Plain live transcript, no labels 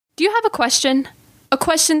Do you have a question? A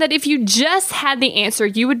question that if you just had the answer,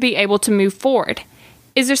 you would be able to move forward.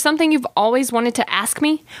 Is there something you've always wanted to ask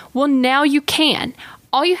me? Well, now you can.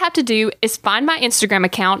 All you have to do is find my Instagram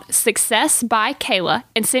account, Success by Kayla,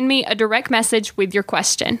 and send me a direct message with your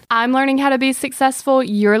question. I'm learning how to be successful.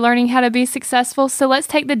 You're learning how to be successful. So let's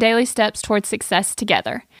take the daily steps towards success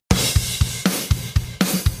together.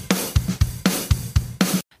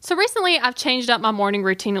 So recently I've changed up my morning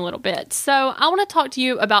routine a little bit. So I want to talk to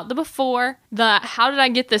you about the before, the how did I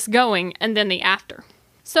get this going, and then the after.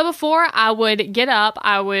 So before I would get up,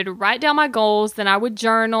 I would write down my goals, then I would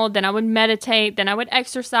journal, then I would meditate, then I would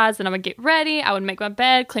exercise, then I would get ready, I would make my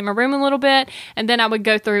bed, clean my room a little bit, and then I would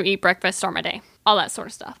go through, eat breakfast, start my day, all that sort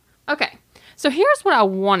of stuff. Okay, so here's what I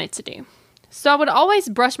wanted to do. So I would always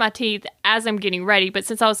brush my teeth as I'm getting ready, but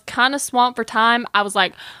since I was kind of swamped for time, I was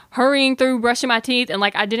like hurrying through brushing my teeth and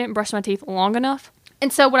I didn't brush my teeth long enough.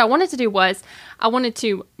 And so what I wanted to do was I wanted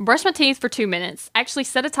to brush my teeth for 2 minutes, actually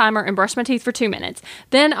set a timer and brush my teeth for 2 minutes.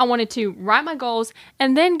 Then I wanted to write my goals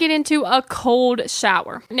and then get into a cold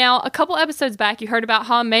shower. Now, a couple episodes back, you heard about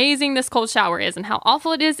how amazing this cold shower is and how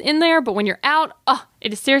awful it is in there, but when you're out,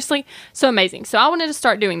 it is seriously so amazing. So I wanted to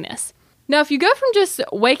start doing this. Now, if you go from just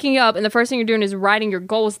waking up and the first thing you're doing is writing your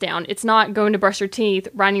goals down, it's not going to brush your teeth,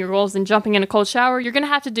 writing your goals, and jumping in a cold shower. You're going to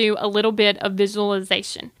have to do a little bit of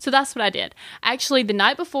visualization. So that's what I did. Actually, the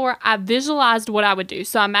night before, I visualized what I would do.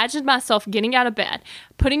 So I imagined myself getting out of bed,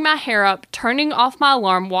 putting my hair up, turning off my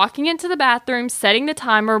alarm, walking into the bathroom, setting the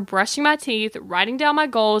timer, brushing my teeth, writing down my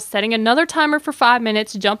goals, setting another timer for 5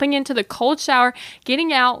 minutes, jumping into the cold shower,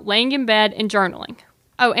 getting out, laying in bed, and journaling.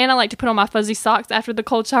 Oh, and I like to put on my fuzzy socks after the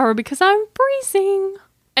cold shower because I'm freezing.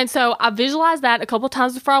 And so I visualized that a couple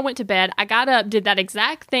times before I went to bed. I got up, did that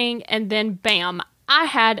exact thing, and then bam, I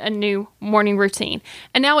had a new morning routine.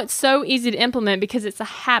 And now it's so easy to implement because it's a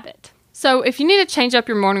habit. So if you need to change up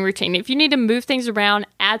your morning routine, if you need to move things around,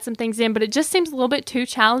 add some things in, but it just seems a little bit too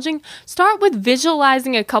challenging, start with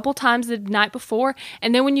visualizing a couple times the night before,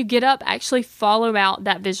 and then when you get up, actually follow out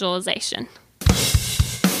that visualization.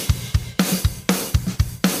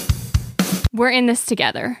 We're in this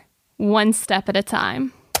together, one step at a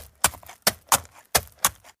time.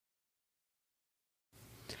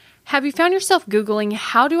 Have you found yourself Googling,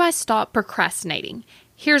 how do I stop procrastinating?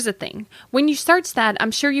 Here's the thing. When you search that,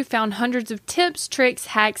 I'm sure you found hundreds of tips, tricks,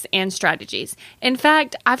 hacks, and strategies. In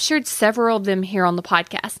fact, I've shared several of them here on the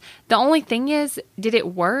podcast. The only thing is, did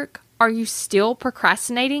it work? Are you still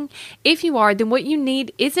procrastinating? If you are, then what you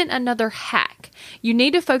need isn't another hack. You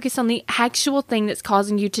need to focus on the actual thing that's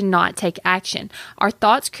causing you to not take action. Our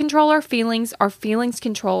thoughts control our feelings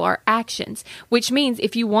control our actions, which means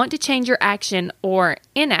if you want to change your action or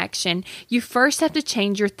inaction, you first have to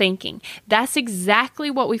change your thinking. That's exactly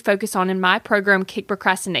what we focus on in my program, Kick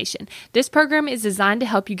Procrastination. This program is designed to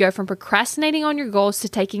help you go from procrastinating on your goals to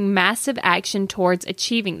taking massive action towards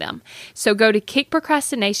achieving them. So go to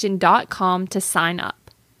kickprocrastination.com to sign up.